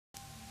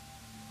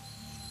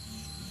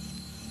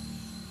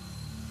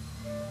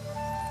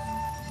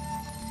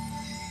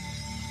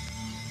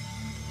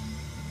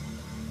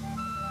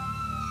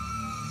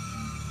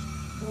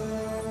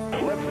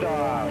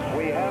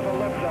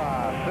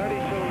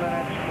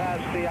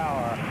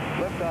tower.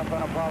 Liftoff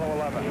on Apollo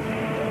 11.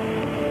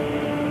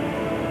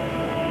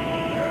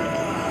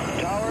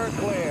 Tower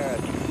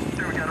cleared.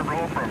 Okay, we got a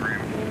roll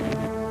program.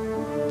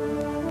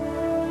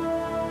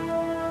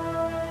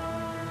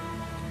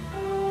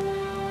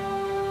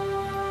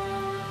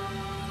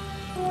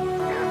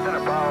 Houston,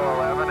 Apollo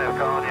 11 is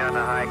calling you on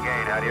the high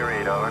gain. How do you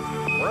read, over?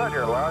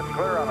 Roger, loud and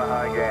clear on the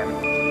high gain.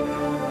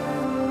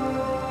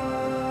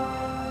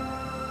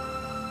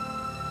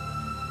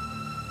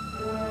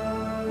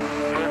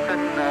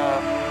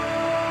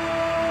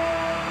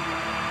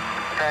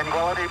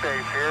 Tranquility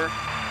Base here.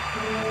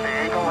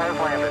 The Eagle has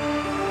landed.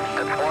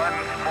 It's one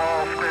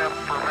small step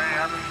for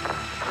man,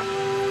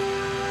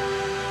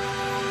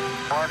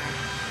 one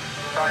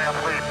giant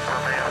leap for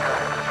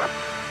mankind.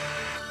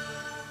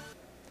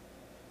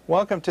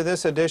 Welcome to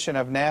this edition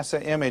of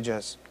NASA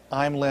Images.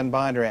 I'm Lynn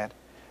Bondurant.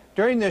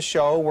 During this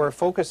show, we're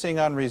focusing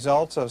on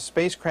results of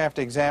spacecraft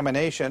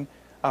examination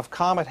of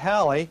Comet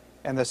Halley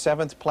and the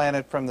seventh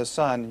planet from the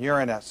Sun,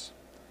 Uranus.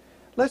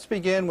 Let's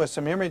begin with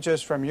some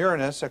images from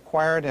Uranus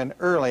acquired in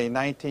early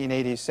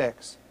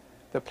 1986.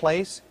 The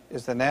place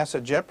is the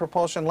NASA Jet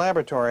Propulsion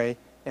Laboratory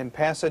in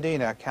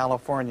Pasadena,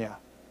 California.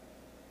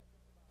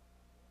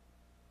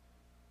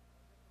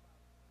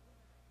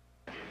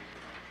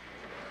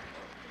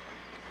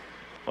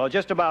 Well,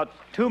 just about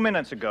 2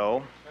 minutes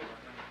ago,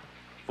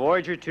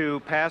 Voyager 2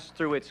 passed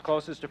through its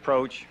closest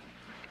approach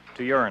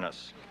to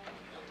Uranus.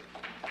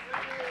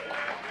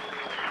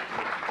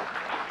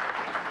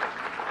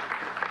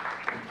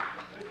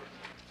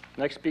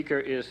 Next speaker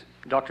is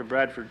Dr.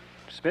 Bradford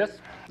Smith,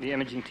 the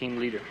imaging team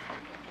leader.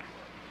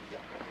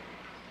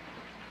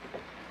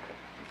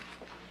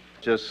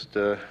 Just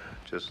for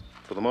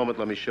the moment,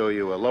 let me show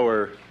you a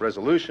lower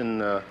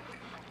resolution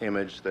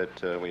image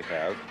that we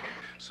have.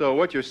 So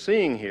what you're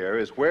seeing here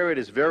is where it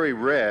is very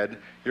red,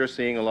 you're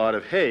seeing a lot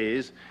of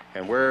haze,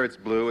 and where it's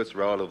blue, it's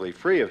relatively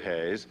free of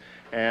haze.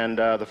 And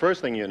the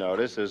first thing you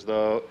notice is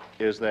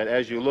that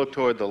as you look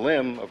toward the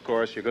limb, of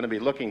course, you're going to be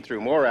looking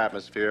through more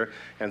atmosphere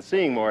and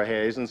seeing more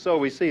haze. And so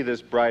we see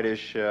this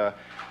brightish,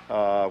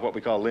 what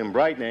we call limb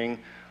brightening,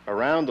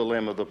 around the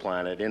limb of the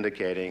planet,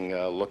 indicating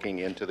looking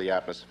into the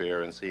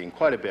atmosphere and seeing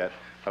quite a bit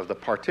of the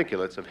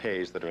particulates of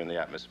haze that are in the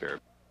atmosphere.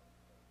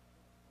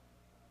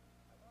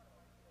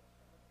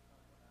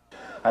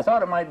 I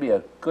thought it might be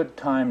a good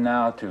time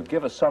now to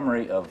give a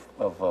summary of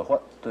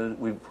what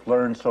we've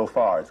learned so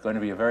far. It's going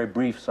to be a very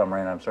brief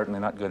summary, and I'm certainly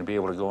not going to be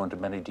able to go into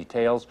many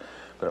details,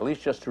 but at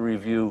least just to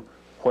review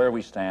where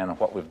we stand and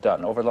what we've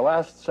done. Over the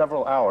last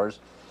several hours,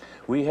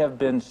 we have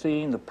been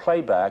seeing the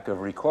playback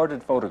of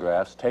recorded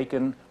photographs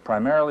taken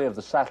primarily of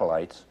the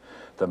satellites,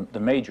 the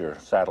major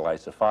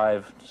satellites, the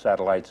 5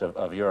 satellites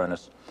of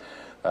Uranus,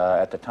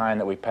 at the time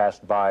that we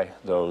passed by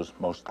those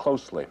most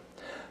closely.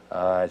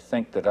 I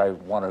think that I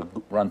want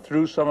to run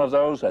through some of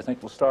those. I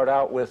think we'll start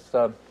out with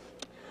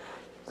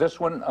this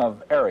one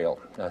of Ariel.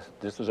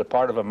 This is a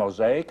part of a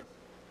mosaic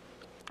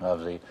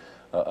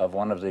of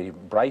one of the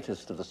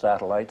brightest of the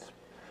satellites.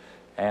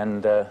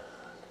 And the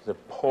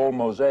whole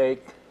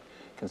mosaic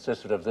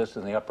consisted of this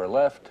in the upper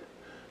left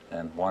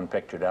and one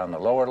picture down the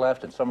lower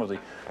left. And some of the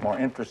more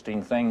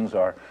interesting things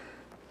are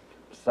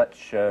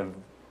such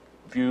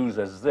views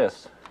as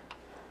this,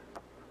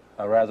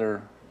 a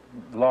rather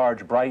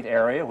large bright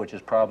area, which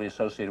is probably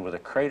associated with a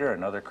crater,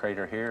 another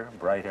crater here,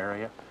 bright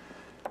area.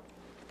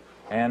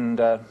 And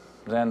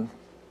then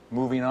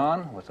moving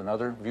on with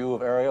another view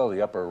of Ariel,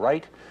 the upper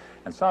right,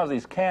 and some of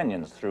these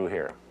canyons through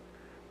here,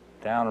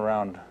 down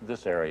around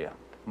this area.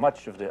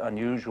 Much of the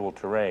unusual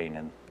terrain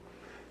and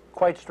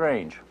quite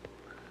strange.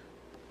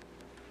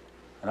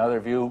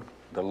 Another view,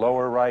 the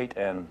lower right,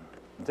 and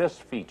this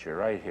feature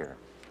right here.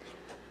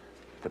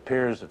 It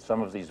appears that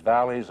some of these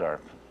valleys are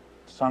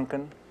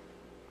sunken.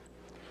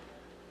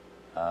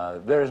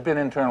 There's been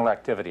internal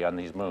activity on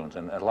these moons,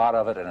 and a lot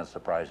of it, and it's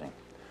surprising.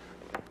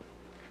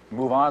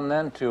 Move on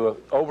then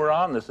to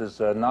Oberon. This is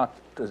not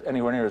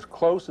anywhere near as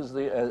close as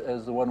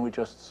the one we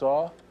just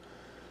saw.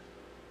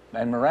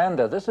 And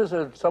Miranda, this is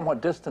a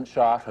somewhat distant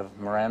shot of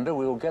Miranda.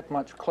 We will get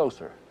much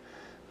closer.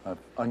 An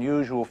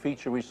unusual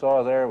feature we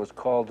saw there was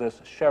called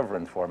this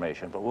chevron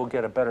formation, but we'll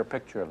get a better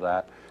picture of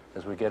that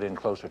as we get in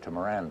closer to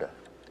Miranda,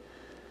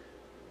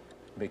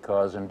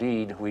 because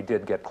indeed we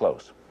did get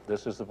close.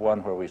 This is the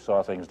one where we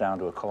saw things down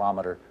to a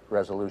kilometer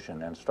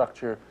resolution, and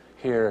structure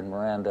here in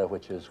Miranda,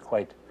 which is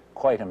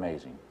quite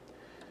amazing.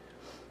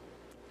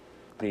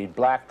 The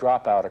black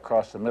dropout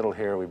across the middle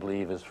here, we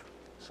believe, is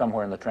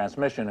somewhere in the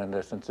transmission,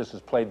 and since this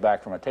is played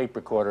back from a tape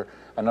recorder,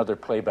 another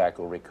playback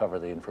will recover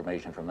the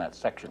information from that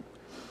section.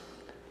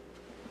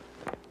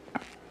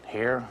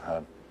 Here,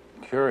 a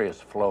curious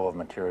flow of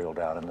material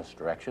down in this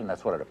direction.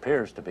 That's what it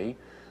appears to be.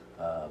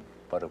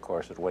 But of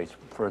course it waits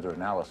further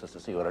analysis to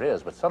see what it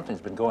is. But something's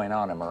been going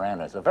on in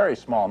Miranda. It's a very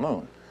small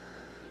moon,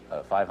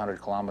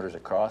 500 kilometers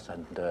across,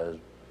 and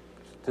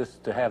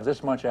to have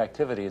this much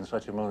activity in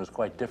such a moon is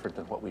quite different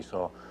than what we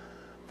saw,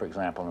 for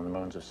example, in the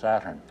moons of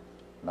Saturn.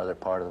 Another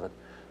part of it,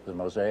 the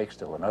mosaic,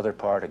 still another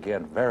part,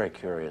 again, very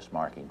curious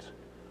markings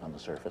on the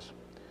surface.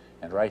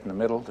 And right in the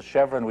middle, the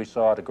chevron we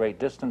saw at a great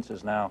distance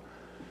is now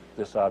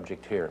this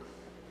object here.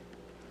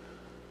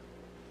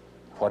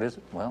 What is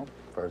it? Well,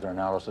 further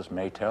analysis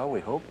may tell, we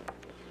hope.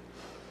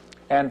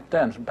 And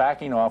then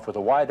backing off with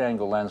a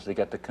wide-angle lens to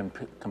get the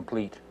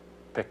complete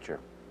picture.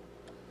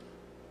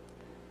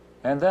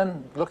 And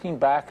then looking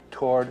back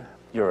toward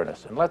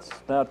Uranus. And let's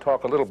now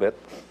talk a little bit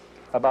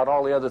about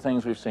all the other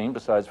things we've seen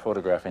besides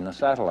photographing the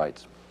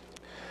satellites.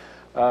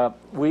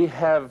 We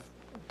have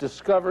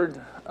discovered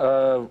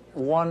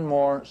one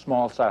more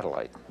small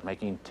satellite,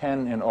 making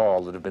 10 in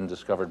all that have been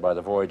discovered by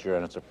the Voyager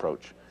and its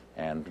approach,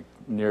 and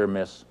near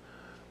miss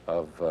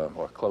of,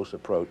 or close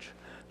approach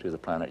to the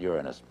planet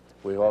Uranus.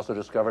 We've also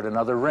discovered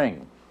another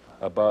ring,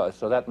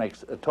 so that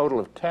makes a total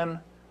of 10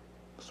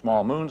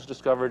 small moons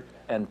discovered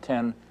and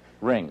 10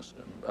 rings.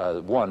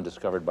 One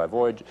discovered by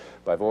Voyager,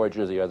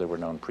 the other were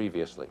known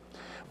previously.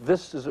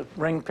 This is a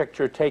ring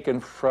picture taken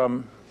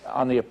from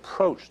on the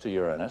approach to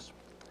Uranus,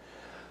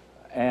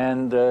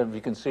 and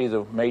you can see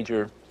the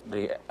major,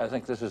 I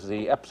think this is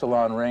the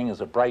Epsilon ring,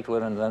 is a bright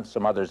one, and then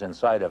some others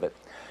inside of it.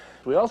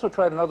 We also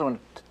tried another one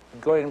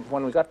going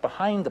when we got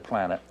behind the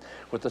planet,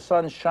 with the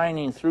sun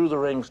shining through the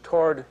rings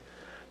toward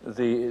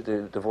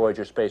the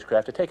Voyager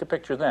spacecraft, to take a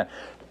picture then.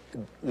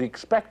 We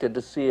expected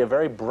to see a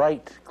very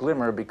bright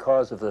glimmer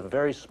because of the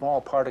very small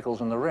particles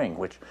in the ring,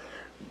 which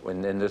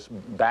in this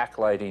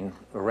backlighting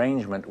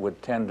arrangement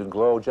would tend to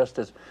glow, just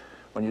as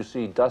when you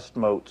see dust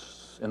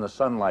motes in the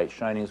sunlight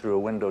shining through a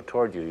window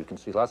toward you. You can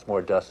see lots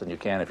more dust than you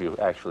can if you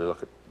actually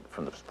look at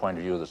from the point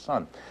of view of the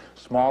sun.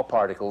 Small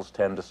particles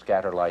tend to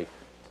scatter light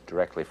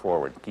directly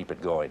forward, keep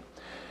it going.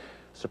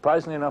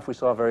 Surprisingly enough, we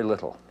saw very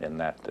little in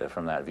that,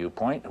 from that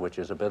viewpoint, which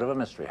is a bit of a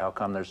mystery. How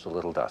come there's so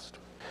little dust?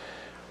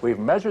 We've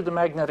measured the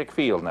magnetic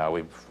field now.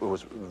 It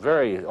was we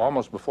were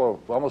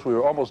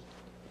almost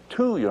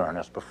to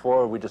Uranus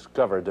before we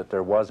discovered that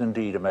there was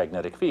indeed a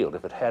magnetic field.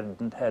 If it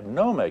hadn't had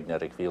no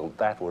magnetic field,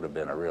 that would have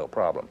been a real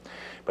problem.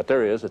 But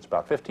there is. It's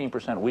about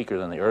 15% weaker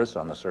than the Earth's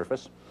on the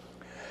surface.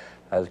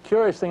 The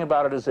curious thing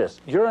about it is this.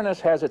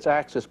 Uranus has its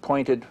axis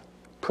pointed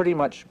pretty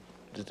much,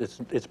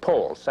 its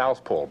pole,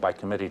 south pole, by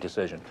committee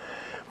decision,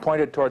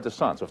 pointed toward the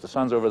sun. So if the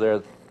sun's over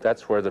there,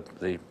 that's where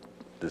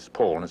this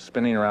pole, and it's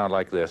spinning around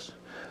like this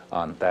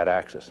on that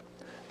axis.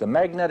 The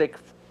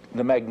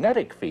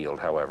magnetic field,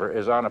 however,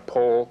 is on a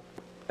pole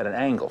at an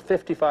angle,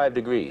 55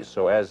 degrees.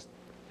 So as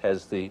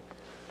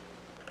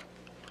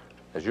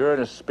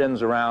Uranus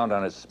spins around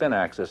on its spin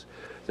axis,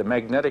 the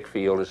magnetic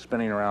field is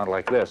spinning around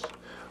like this,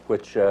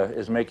 which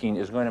is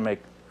going to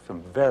make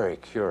some very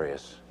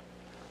curious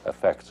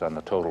effects on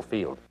the total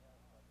field.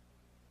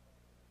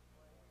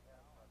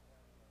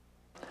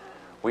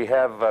 We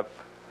have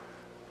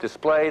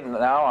displayed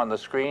now on the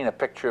screen a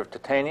picture of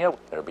Titania.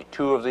 There'll be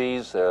two of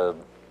these,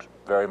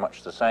 very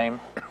much the same.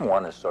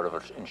 One is sort of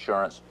an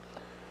insurance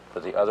for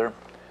the other.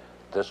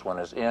 This one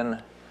is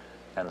in,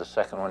 and the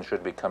second one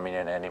should be coming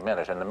in any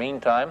minute. In the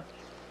meantime,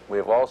 we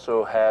have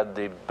also had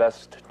the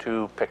best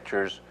two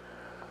pictures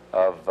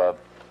of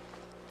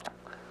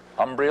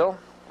Umbriel,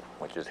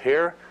 which is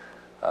here,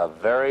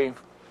 very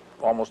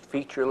almost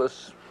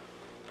featureless.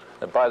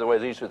 And by the way,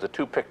 these are the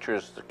two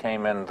pictures that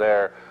came in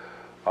there,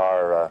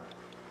 are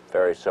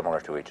very similar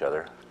to each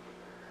other,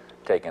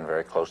 taken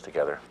very close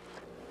together.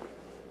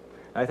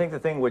 I think the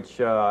thing which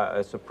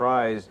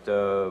surprised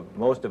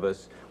most of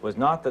us was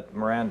not that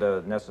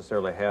Miranda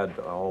necessarily had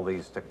all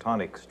these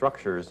tectonic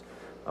structures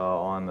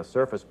on the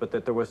surface, but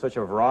that there was such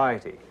a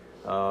variety,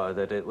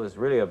 that it was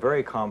really a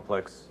very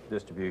complex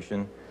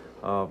distribution.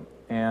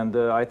 And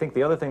I think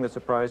the other thing that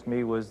surprised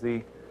me was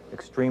the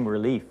extreme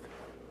relief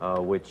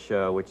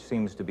which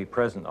seems to be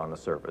present on the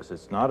surface.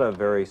 It's not a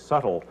very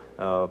subtle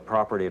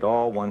property at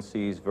all. One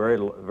sees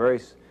very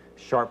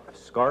sharp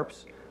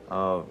scarps,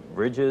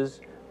 ridges.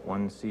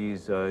 One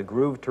sees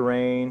grooved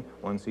terrain.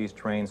 One sees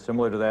terrain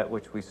similar to that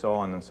which we saw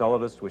on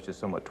Enceladus, which is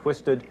somewhat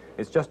twisted.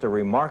 It's just a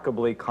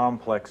remarkably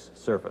complex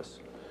surface.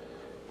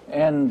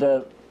 And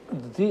are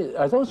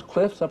those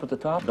cliffs up at the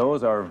top?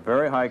 Those are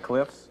very high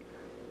cliffs,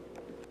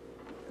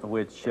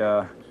 which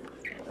are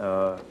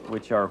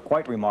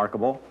quite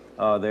remarkable.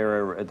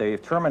 They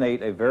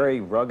terminate a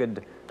very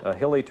rugged,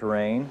 hilly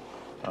terrain,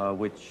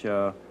 which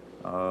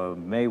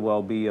may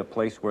well be a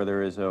place where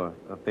there is a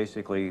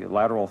basically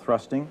lateral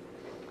thrusting.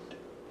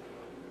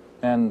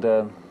 And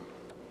down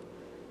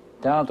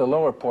at the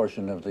lower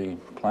portion of the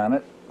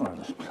planet, or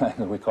this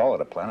planet, we call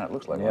it a planet, it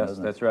looks like one,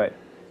 doesn't it? Yes, that's right.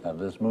 Of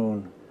this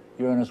moon,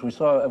 Uranus,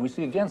 we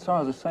see again some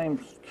of the same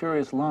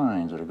curious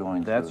lines that are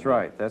going through. That's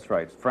right, that's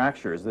right.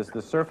 Fractures.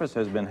 The surface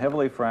has been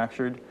heavily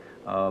fractured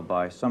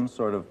by some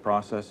sort of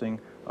processing.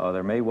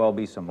 There may well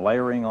be some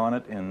layering on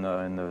it in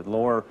the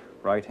lower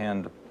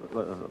right-hand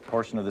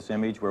portion of this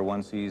image, where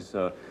one sees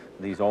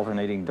these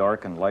alternating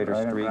dark and lighter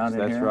streaks.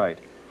 That's right.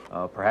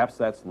 Perhaps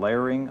that's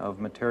layering of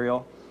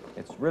material.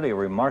 It's really a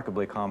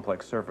remarkably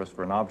complex surface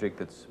for an object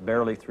that's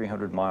barely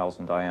 300 miles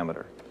in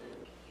diameter.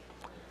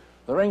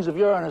 The rings of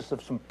Uranus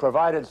have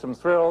provided some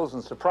thrills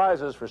and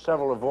surprises for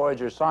several of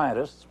Voyager's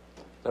scientists,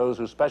 those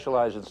who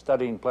specialize in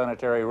studying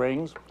planetary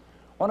rings.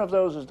 One of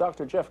those is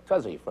Dr. Jeff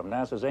Cuzzy from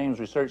NASA's Ames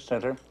Research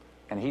Center,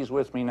 and he's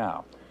with me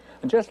now.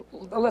 And just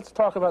let's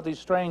talk about these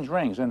strange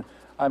rings. And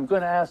I'm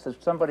going to ask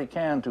if somebody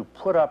can to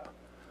put up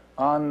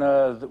on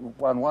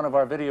one of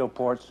our video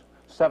ports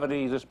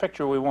this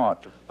picture we want.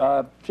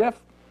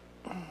 Jeff,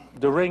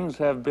 the rings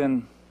have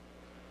been,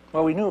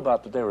 well, we knew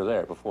about that they were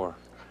there before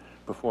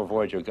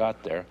Voyager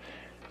got there,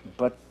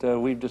 but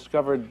we've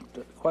discovered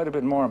quite a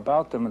bit more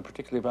about them, and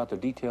particularly about the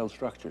detailed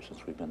structure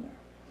since we've been there.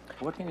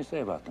 What can you say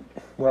about them?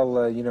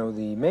 Well, you know,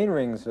 the main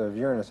rings of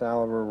Uranus,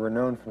 Al, were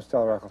known from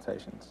stellar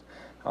occultations.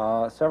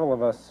 Several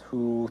of us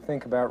who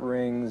think about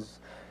rings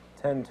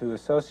tend to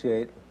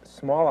associate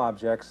small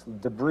objects,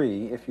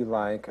 debris, if you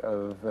like,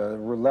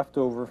 were left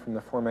over from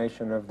the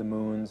formation of the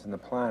moons and the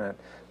planet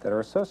that are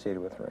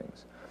associated with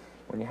rings.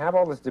 When you have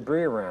all this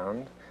debris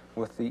around,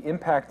 with the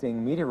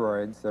impacting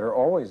meteoroids that are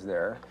always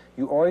there,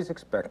 you always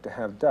expect to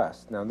have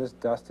dust. Now, this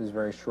dust is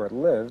very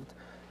short-lived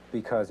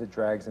because it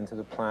drags into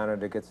the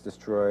planet, it gets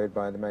destroyed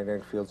by the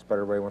magnetic field, spread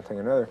away, one thing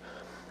or another.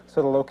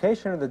 So the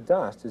location of the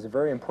dust is a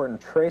very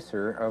important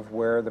tracer of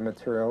where the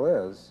material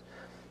is.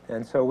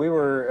 And so we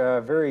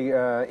were very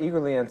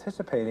eagerly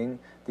anticipating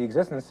the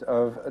existence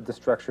of the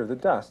structure of the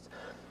dust.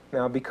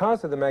 Now,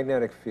 because of the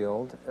magnetic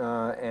field,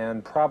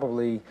 and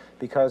probably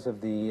because of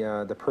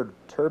the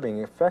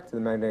perturbing effect of the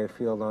magnetic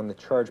field on the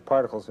charged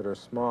particles that are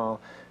small,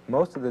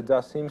 most of the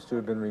dust seems to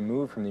have been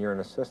removed from the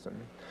Uranus system.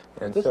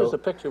 And this is the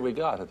picture we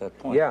got at that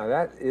point. Yeah,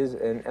 that is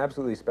an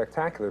absolutely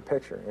spectacular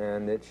picture,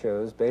 and it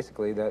shows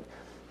basically that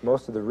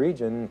most of the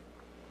region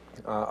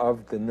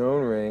of the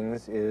known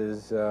rings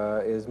is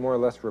more or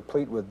less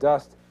replete with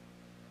dust.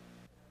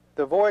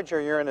 The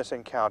Voyager-Uranus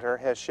encounter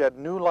has shed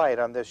new light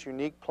on this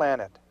unique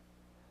planet.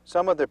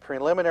 Some of the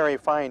preliminary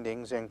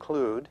findings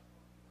include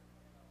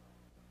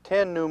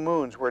 10 new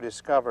moons were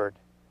discovered,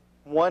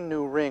 1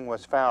 new ring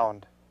was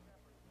found,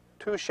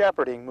 2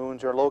 shepherding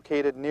moons are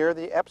located near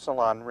the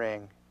Epsilon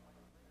ring.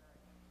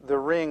 The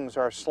rings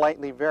are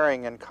slightly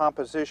varying in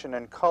composition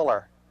and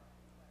color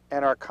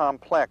and are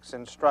complex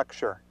in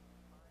structure.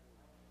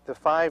 The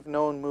 5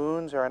 known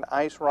moons are an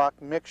ice rock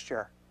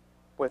mixture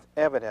with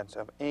evidence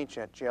of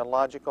ancient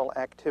geological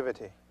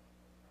activity.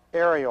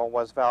 Ariel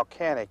was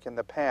volcanic in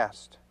the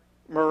past.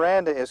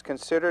 Miranda is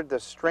considered the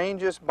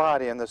strangest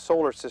body in the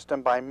solar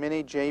system by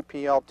many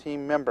JPL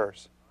team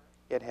members.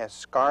 It has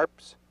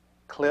scarps,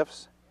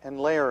 cliffs, and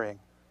layering.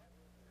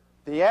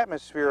 The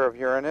atmosphere of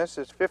Uranus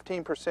is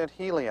 15%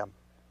 helium,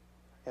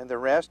 and the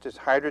rest is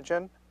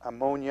hydrogen,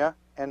 ammonia,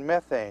 and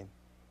methane.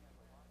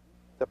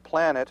 The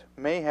planet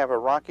may have a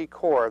rocky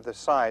core the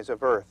size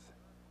of Earth.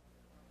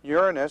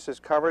 Uranus is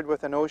covered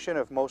with an ocean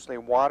of mostly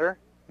water,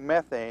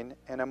 methane,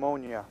 and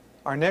ammonia.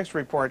 Our next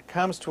report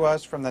comes to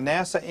us from the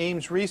NASA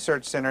Ames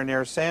Research Center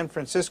near San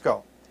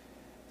Francisco.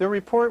 The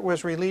report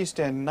was released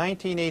in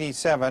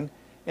 1987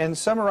 and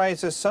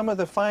summarizes some of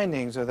the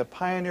findings of the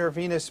Pioneer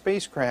Venus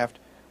spacecraft,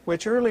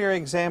 which earlier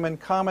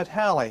examined Comet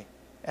Halley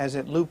as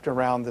it looped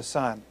around the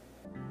Sun.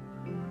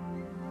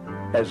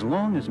 As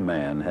long as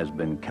man has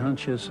been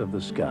conscious of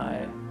the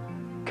sky,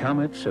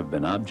 comets have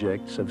been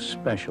objects of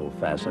special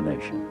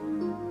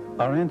fascination.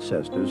 Our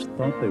ancestors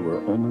thought they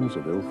were omens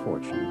of ill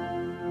fortune.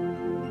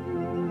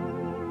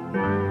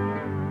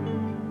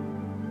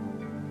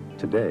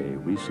 Today,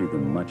 we see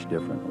them much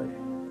differently.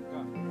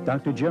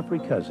 Dr. Jeffrey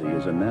Cuzzy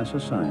is a NASA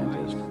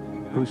scientist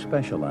who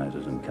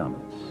specializes in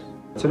comets.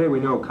 Today we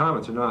know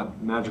comets are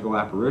not magical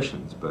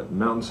apparitions, but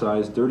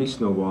mountain-sized dirty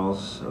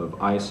snowballs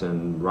of ice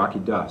and rocky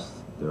dust.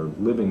 They're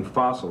living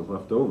fossils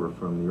left over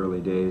from the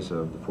early days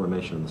of the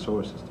formation of the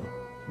solar system.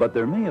 But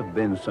there may have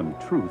been some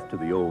truth to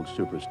the old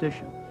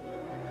superstition.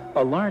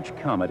 A large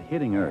comet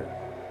hitting Earth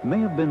may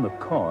have been the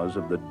cause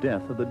of the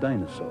death of the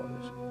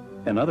dinosaurs,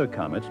 and other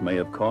comets may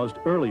have caused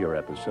earlier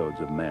episodes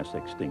of mass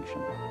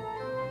extinction.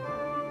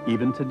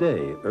 Even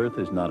today, Earth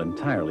is not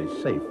entirely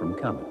safe from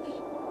comets.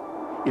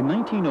 In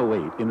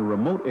 1908, in a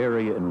remote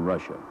area in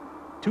Russia,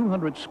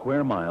 200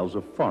 square miles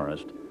of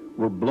forest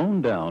were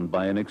blown down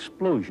by an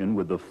explosion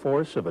with the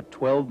force of a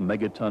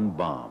 12-megaton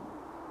bomb.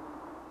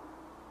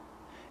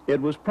 It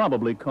was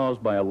probably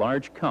caused by a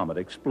large comet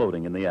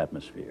exploding in the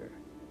atmosphere.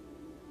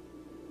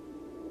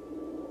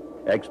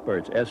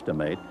 Experts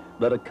estimate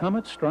that a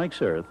comet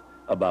strikes Earth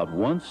about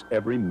once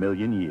every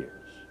million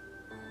years.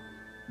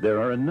 There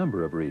are a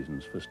number of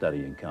reasons for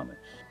studying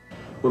comets.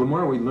 Well, the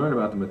more we learn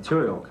about the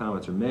material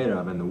comets are made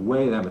of and the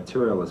way that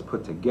material is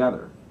put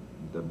together,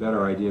 the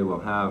better idea we'll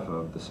have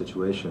of the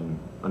situation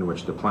under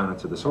which the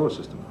planets of the solar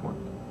system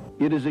formed.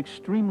 It is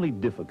extremely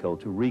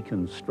difficult to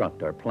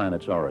reconstruct our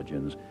planet's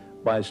origins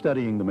by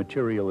studying the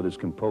material it is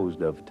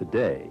composed of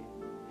today.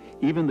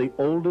 Even the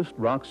oldest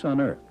rocks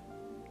on Earth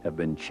have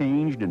been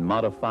changed and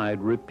modified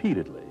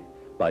repeatedly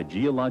by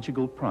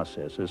geological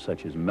processes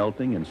such as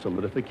melting and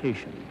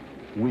solidification,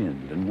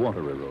 wind and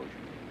water erosion.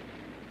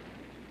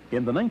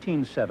 In the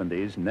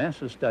 1970s,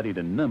 NASA studied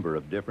a number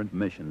of different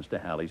missions to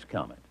Halley's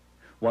Comet,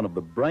 one of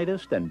the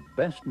brightest and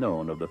best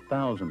known of the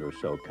 1,000 or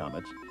so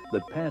comets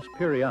that pass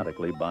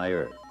periodically by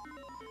Earth.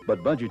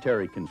 But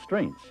budgetary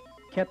constraints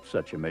kept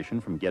such a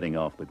mission from getting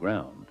off the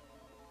ground.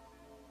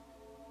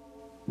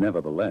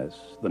 Nevertheless,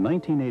 the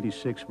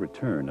 1986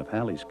 return of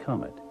Halley's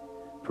Comet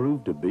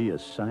proved to be a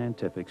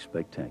scientific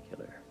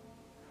spectacular.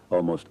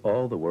 Almost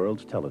all the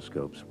world's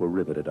telescopes were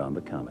riveted on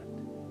the comet.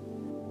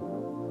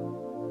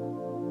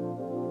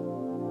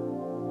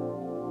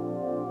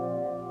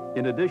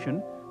 In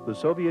addition, the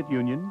Soviet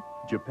Union,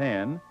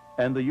 Japan,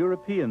 and the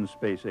European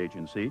Space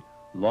Agency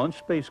launched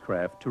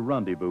spacecraft to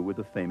rendezvous with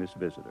the famous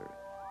visitor.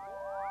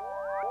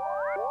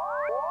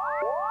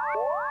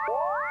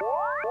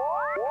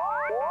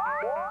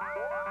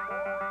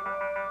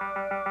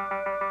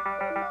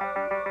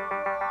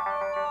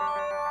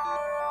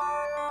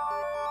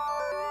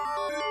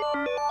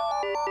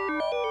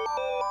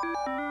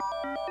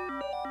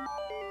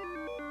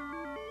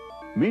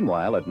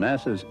 Meanwhile, at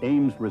NASA's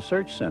Ames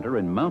Research Center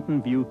in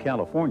Mountain View,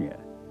 California,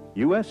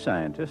 U.S.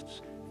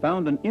 scientists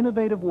found an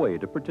innovative way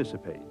to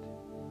participate.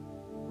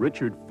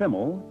 Richard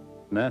Fimmel,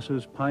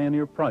 NASA's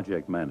Pioneer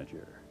Project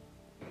Manager.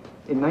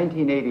 In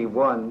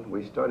 1981,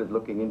 we started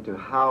looking into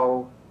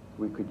how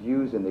we could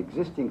use an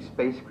existing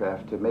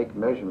spacecraft to make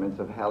measurements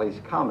of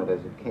Halley's Comet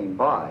as it came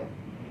by.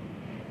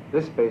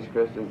 This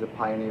spacecraft is the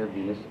Pioneer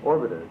Venus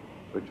Orbiter,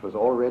 which was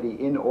already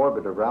in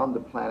orbit around the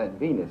planet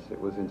Venus. It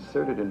was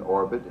inserted in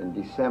orbit in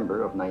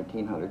December of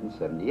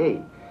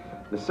 1978.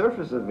 The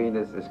surface of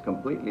Venus is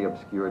completely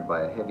obscured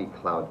by a heavy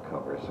cloud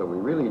cover, so we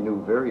really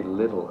knew very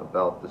little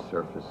about the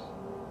surface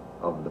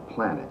of the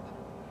planet.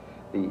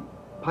 The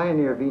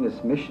Pioneer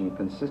Venus mission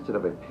consisted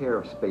of a pair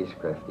of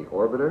spacecraft, the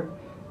orbiter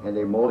and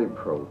a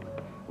multiprobe,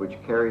 which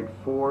carried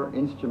 4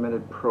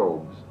 instrumented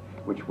probes,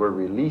 which were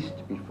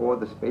released before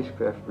the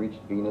spacecraft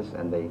reached Venus,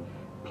 and they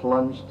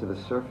plunged to the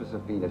surface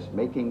of Venus,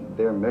 making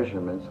their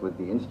measurements with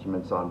the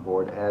instruments on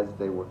board as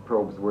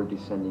probes were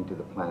descending to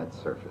the planet's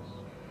surface.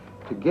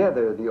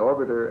 Together, the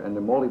orbiter and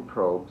the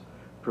multiprobes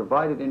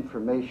provided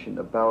information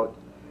about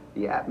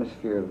the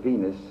atmosphere of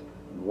Venus,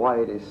 why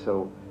it is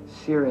so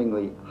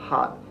searingly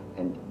hot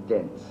and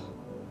dense.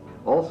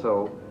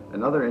 Also,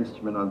 another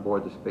instrument on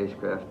board the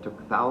spacecraft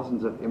took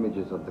thousands of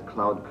images of the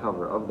cloud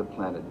cover of the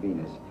planet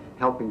Venus,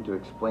 helping to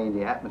explain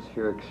the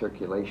atmospheric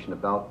circulation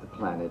about the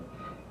planet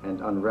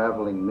and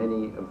unraveling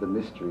many of the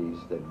mysteries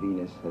that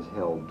Venus has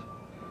held.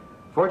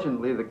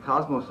 Fortunately, the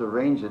cosmos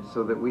arranged it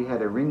so that we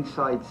had a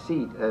ringside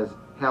seat as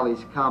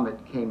Halley's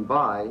Comet came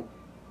by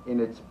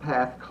in its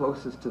path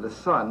closest to the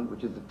Sun,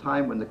 which is the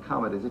time when the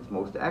comet is its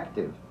most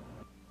active.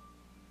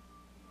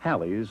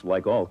 Halley's,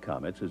 like all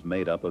comets, is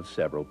made up of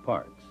several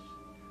parts.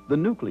 The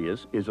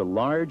nucleus is a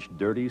large,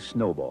 dirty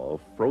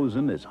snowball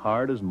frozen as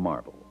hard as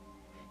marble.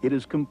 It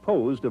is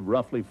composed of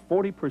roughly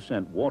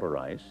 40% water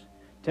ice,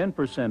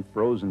 10%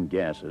 frozen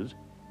gases,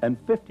 and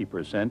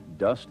 50%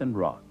 dust and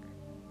rock.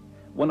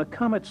 When a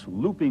comet's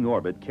looping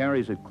orbit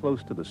carries it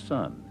close to the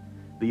sun,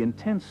 the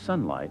intense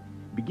sunlight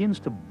begins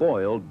to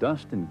boil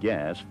dust and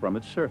gas from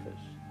its surface.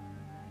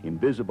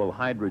 Invisible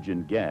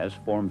hydrogen gas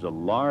forms a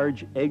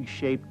large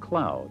egg-shaped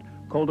cloud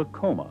called a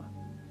coma,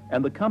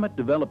 and the comet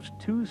develops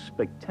 2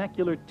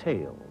 spectacular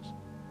tails,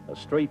 a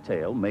straight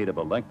tail made of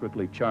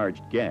electrically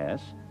charged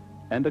gas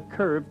and a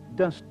curved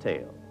dust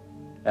tail.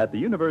 At the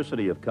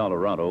University of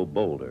Colorado,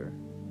 Boulder,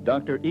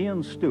 Dr.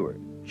 Ian Stewart,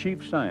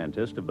 chief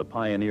scientist of the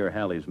Pioneer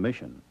Halley's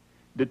mission,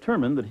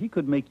 determined that he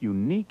could make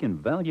unique and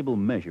valuable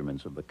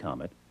measurements of the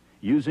comet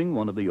using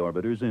one of the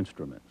orbiter's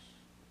instruments.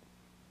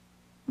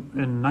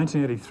 In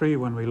 1983,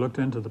 when we looked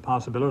into the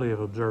possibility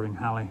of observing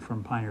Halley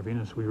from Pioneer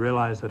Venus, we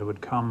realized that it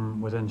would come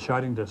within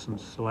shouting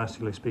distance,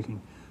 celestially speaking,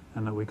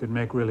 and that we could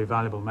make really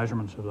valuable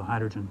measurements of the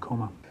hydrogen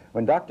coma.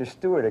 When Dr.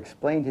 Stewart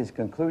explained his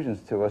conclusions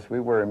to us, we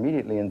were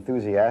immediately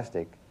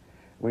enthusiastic.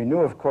 We knew,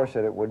 of course,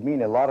 that it would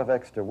mean a lot of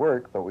extra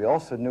work, but we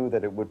also knew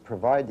that it would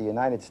provide the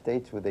United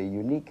States with a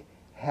unique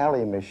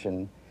Halley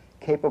mission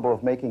capable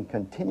of making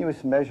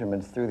continuous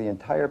measurements through the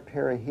entire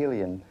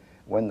perihelion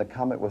when the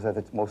comet was at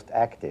its most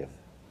active.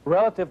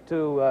 Relative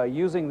to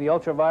using the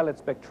ultraviolet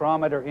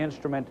spectrometer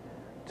instrument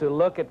to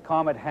look at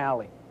Comet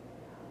Halley,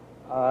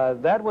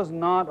 that was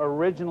not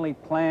originally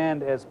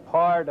planned as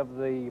part of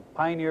the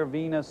Pioneer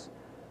Venus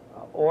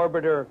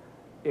orbiter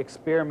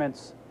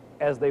experiments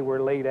as they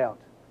were laid out.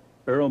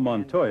 Earl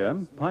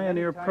Montoya,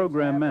 Pioneer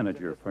Program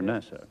Manager for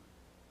NASA.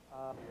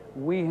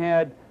 We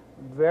had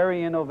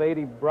very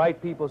innovative,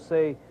 bright people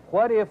say,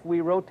 what if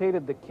we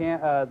rotated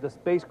the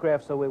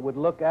spacecraft so it would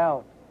look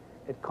out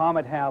at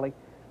Comet Halley?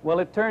 Well,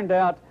 it turned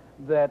out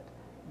that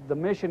the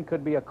mission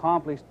could be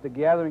accomplished, the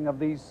gathering of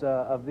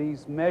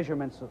these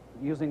measurements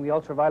using the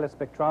ultraviolet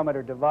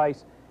spectrometer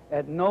device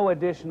at no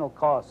additional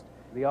cost.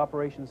 The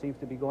operation seems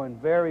to be going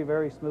very,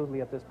 very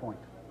smoothly at this point.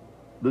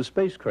 The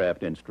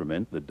spacecraft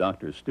instrument that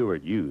Dr.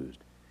 Stewart used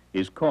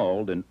is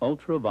called an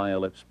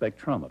ultraviolet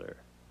spectrometer.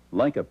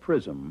 Like a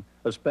prism,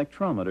 a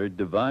spectrometer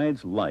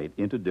divides light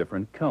into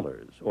different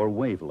colors or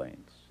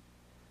wavelengths.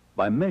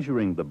 By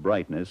measuring the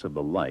brightness of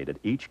the light at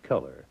each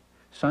color,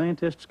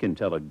 scientists can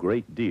tell a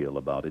great deal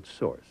about its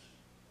source.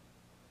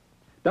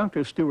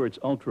 Dr. Stewart's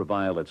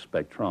ultraviolet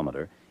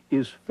spectrometer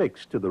is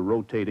fixed to the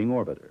rotating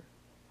orbiter,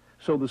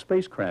 so the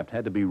spacecraft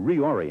had to be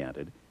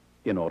reoriented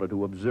in order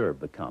to observe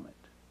the comet.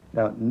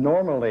 Now,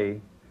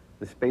 normally,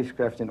 the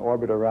spacecraft in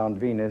orbit around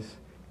Venus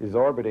is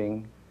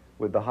orbiting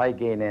with the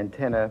high-gain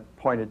antenna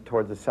pointed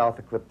towards the south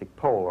ecliptic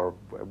pole, or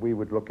we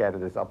would look at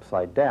it as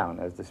upside down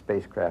as the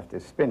spacecraft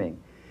is spinning.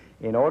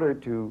 In order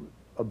to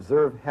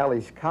observe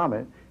Halley's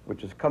Comet,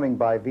 which is coming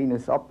by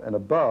Venus up and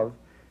above,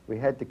 we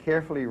had to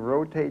carefully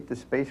rotate the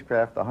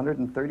spacecraft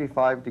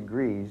 135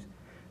 degrees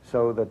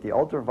so that the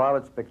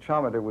ultraviolet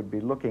spectrometer would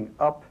be looking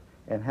up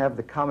and have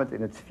the comet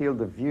in its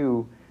field of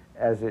view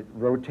as it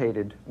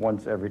rotated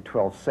once every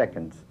 12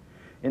 seconds.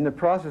 In the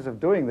process of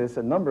doing this,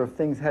 a number of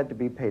things had to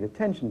be paid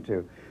attention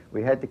to.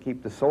 We had to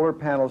keep the solar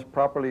panels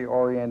properly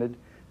oriented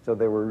so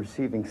they were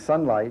receiving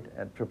sunlight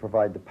and to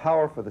provide the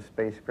power for the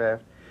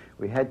spacecraft.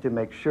 We had to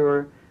make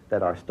sure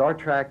that our star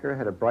tracker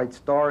had a bright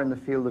star in the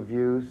field of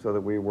view so that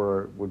we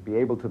would be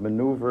able to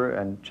maneuver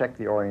and check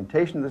the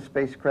orientation of the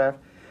spacecraft.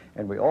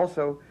 And we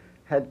also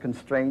had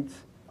constraints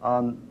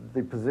on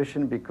the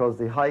position because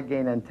the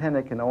high-gain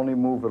antenna can only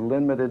move a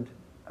limited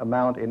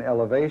amount in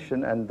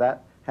elevation, and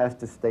that has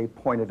to stay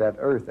pointed at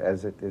Earth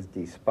as it is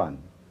despun.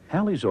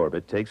 Halley's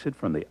orbit takes it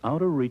from the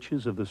outer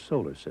reaches of the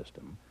solar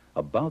system,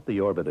 about the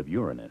orbit of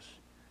Uranus,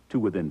 to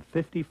within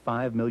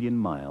 55 million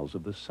miles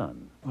of the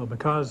Sun. Well,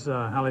 because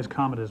Halley's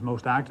Comet is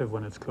most active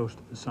when it's close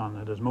to the Sun,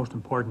 it is most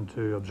important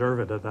to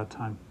observe it at that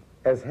time.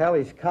 As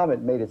Halley's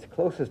Comet made its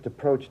closest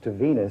approach to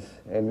Venus,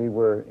 and we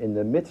were in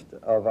the midst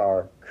of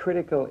our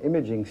critical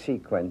imaging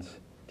sequence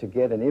to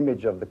get an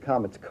image of the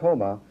comet's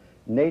coma,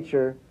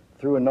 nature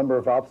threw a number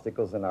of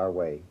obstacles in our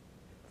way,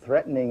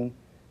 threatening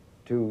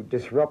to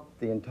disrupt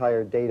the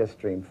entire data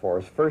stream for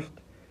us. First,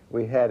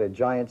 we had a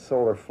giant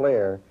solar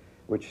flare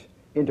which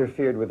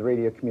interfered with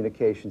radio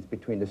communications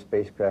between the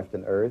spacecraft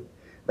and Earth.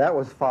 That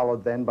was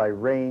followed then by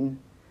rain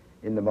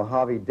in the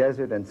Mojave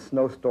Desert and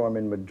snowstorm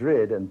in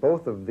Madrid, and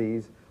both of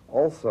these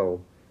also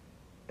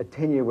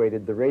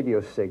attenuated the radio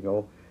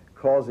signal,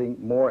 causing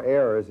more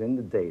errors in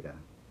the data.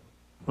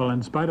 Well,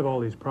 in spite of all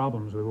these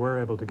problems, we were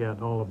able to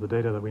get all of the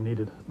data that we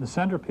needed. The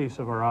centerpiece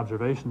of our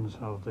observations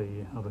of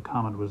the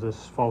comet was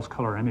this false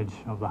color image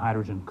of the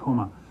hydrogen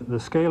coma. The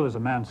scale is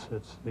immense.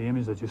 The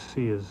image that you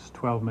see is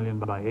 12 million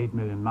by 8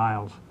 million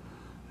miles.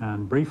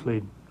 And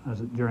briefly,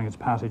 during its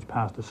passage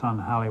past the Sun,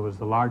 Halley was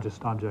the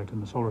largest object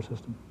in the solar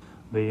system.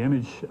 The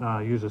image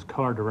uses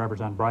color to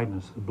represent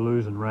brightness. The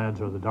blues and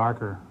reds are the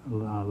darker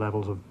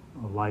levels of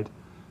light,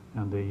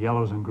 and the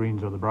yellows and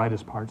greens are the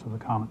brightest parts of the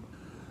comet.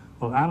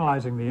 Well,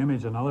 analyzing the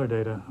image and other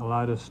data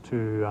allowed us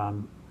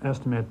to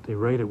estimate the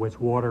rate at which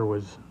water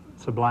was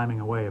subliming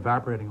away,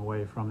 evaporating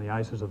away from the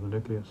ices of the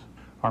nucleus.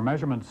 Our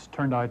measurements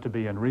turned out to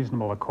be in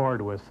reasonable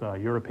accord with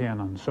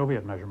European and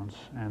Soviet measurements,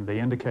 and they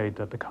indicate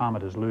that the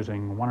comet is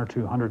losing 1 or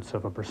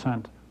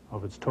 2/100%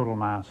 of its total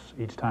mass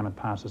each time it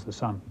passes the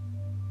Sun.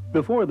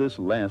 Before this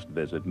last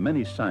visit,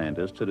 many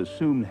scientists had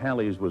assumed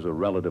Halley's was a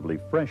relatively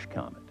fresh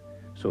comet,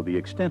 so the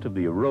extent of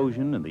the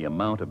erosion and the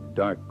amount of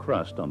dark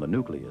crust on the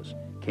nucleus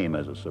came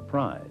as a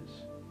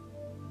surprise.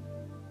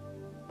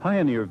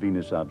 Pioneer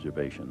Venus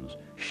observations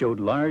showed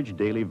large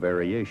daily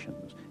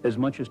variations, as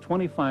much as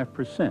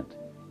 25%,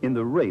 in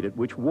the rate at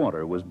which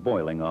water was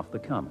boiling off the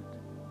comet.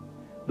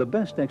 The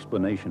best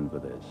explanation for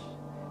this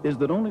is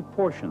that only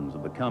portions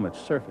of the comet's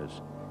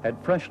surface had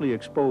freshly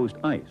exposed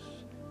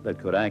ice that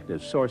could act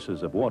as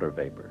sources of water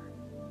vapor.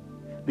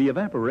 The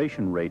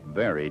evaporation rate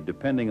varied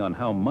depending on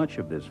how much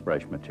of this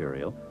fresh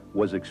material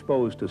was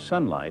exposed to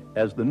sunlight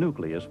as the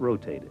nucleus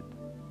rotated.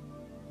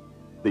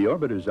 The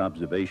orbiter's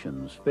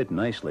observations fit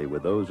nicely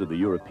with those of the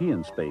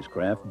European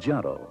spacecraft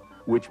Giotto,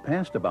 which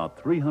passed about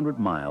 300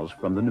 miles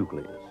from the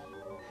nucleus.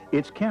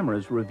 Its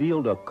cameras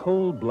revealed a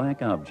cold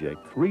black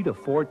object 3 to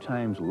 4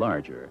 times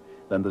larger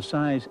than the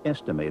size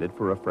estimated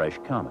for a fresh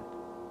comet.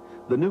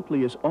 The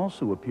nucleus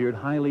also appeared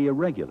highly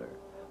irregular,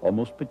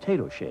 almost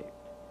potato-shaped,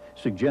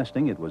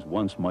 suggesting it was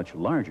once much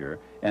larger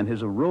and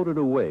has eroded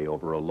away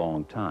over a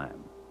long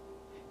time.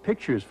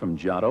 Pictures from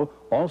Giotto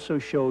also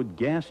showed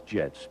gas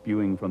jets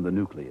spewing from the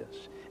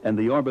nucleus, and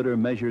the orbiter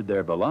measured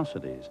their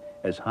velocities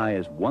as high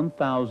as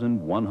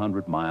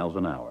 1,100 miles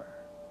an hour.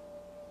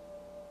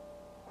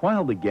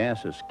 While the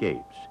gas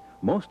escapes,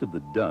 most of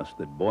the dust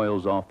that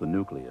boils off the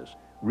nucleus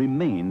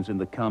remains in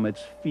the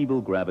comet's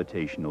feeble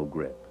gravitational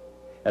grip.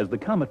 As the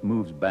comet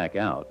moves back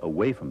out,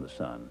 away from the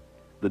Sun,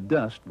 the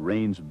dust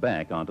rains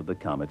back onto the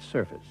comet's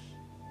surface.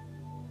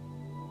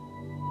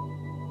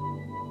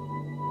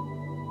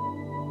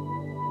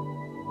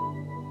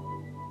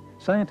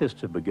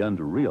 Scientists have begun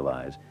to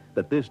realize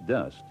that this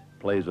dust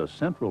plays a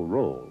central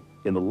role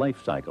in the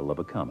life cycle of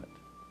a comet.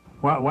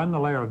 Well, when the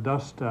layer of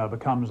dust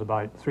becomes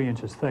about 3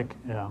 inches thick,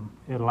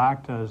 it'll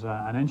act as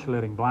an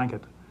insulating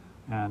blanket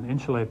and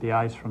insulate the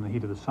ice from the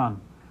heat of the Sun.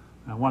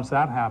 And once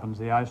that happens,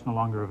 the ice no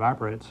longer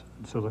evaporates,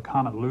 so the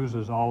comet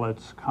loses all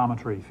its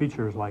cometary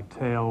features like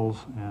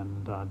tails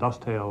and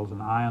dust tails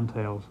and ion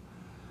tails,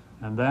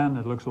 and then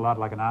it looks a lot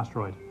like an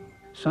asteroid.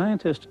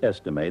 Scientists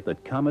estimate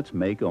that comets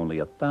make only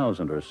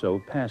 1,000 or so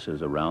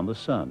passes around the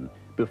Sun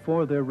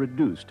before they're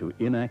reduced to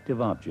inactive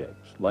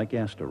objects like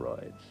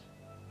asteroids.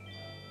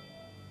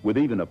 With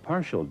even a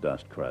partial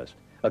dust crust,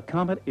 a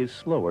comet is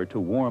slower to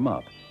warm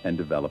up and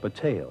develop a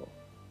tail.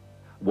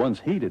 Once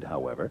heated,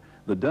 however,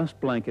 the dust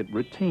blanket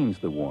retains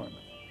the warmth,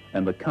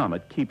 and the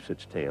comet keeps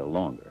its tail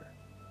longer.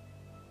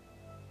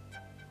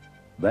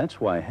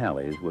 That's why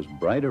Halley's was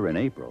brighter in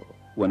April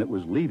when it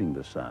was leaving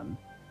the sun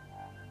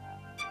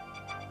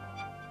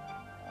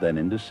than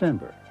in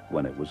December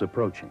when it was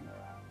approaching.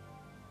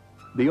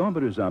 The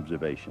orbiter's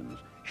observations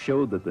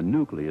showed that the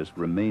nucleus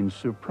remained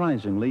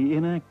surprisingly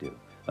inactive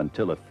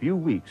until a few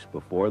weeks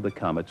before the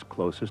comet's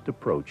closest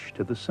approach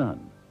to the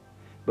sun.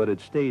 But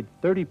it stayed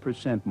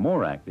 30%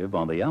 more active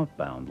on the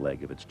outbound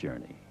leg of its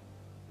journey.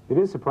 It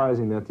is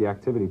surprising that the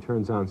activity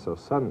turns on so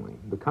suddenly.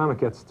 The comet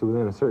gets to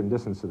within a certain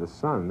distance of the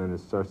sun, then it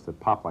starts to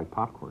pop like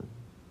popcorn.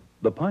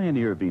 The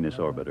Pioneer Venus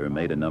orbiter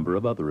made a number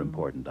of other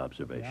important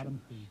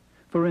observations.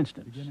 For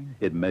instance,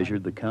 it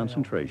measured the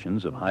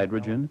concentrations of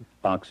hydrogen,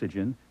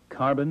 oxygen,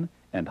 carbon,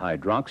 and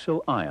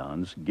hydroxyl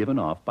ions given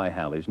off by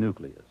Halley's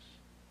nucleus.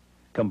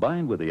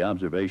 Combined with the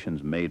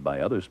observations made by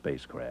other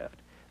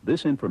spacecraft,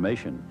 this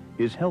information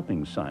is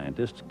helping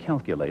scientists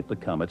calculate the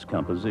comet's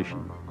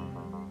composition.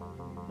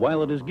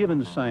 While it has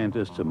given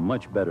scientists a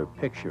much better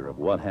picture of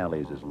what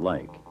Halley's is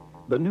like,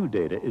 the new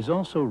data is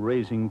also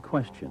raising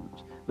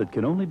questions that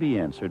can only be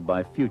answered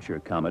by future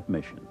comet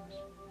missions.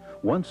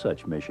 One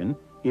such mission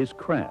is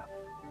CRAF,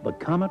 the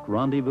Comet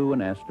Rendezvous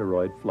and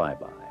Asteroid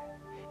Flyby.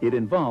 It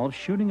involves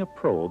shooting a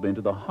probe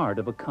into the heart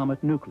of a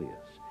comet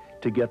nucleus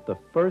to get the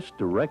first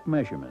direct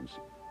measurements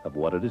of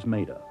what it is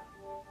made of.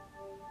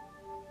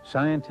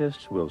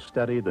 Scientists will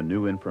study the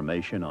new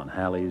information on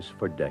Halley's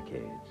for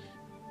decades.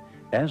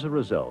 As a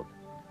result,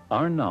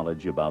 our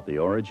knowledge about the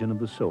origin of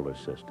the solar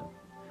system,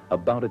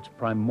 about its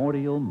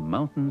primordial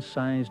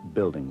mountain-sized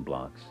building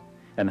blocks,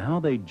 and how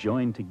they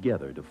join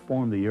together to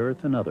form the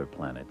Earth and other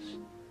planets,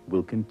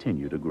 will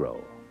continue to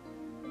grow.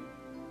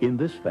 In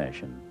this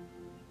fashion,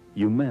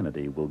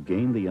 humanity will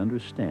gain the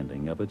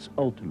understanding of its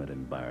ultimate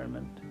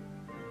environment,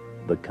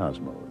 the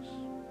cosmos.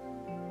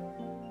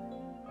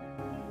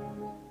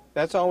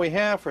 That's all we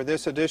have for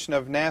this edition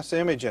of NASA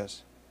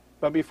Images.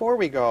 But before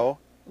we go,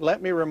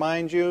 let me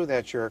remind you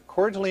that you're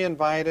cordially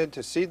invited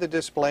to see the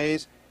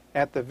displays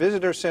at the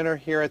Visitor Center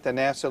here at the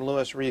NASA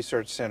Lewis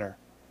Research Center.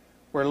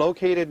 We're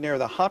located near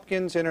the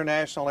Hopkins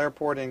International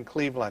Airport in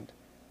Cleveland.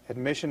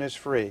 Admission is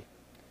free.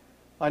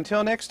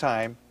 Until next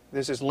time,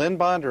 this is Lynn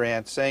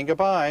Bondurant saying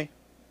goodbye.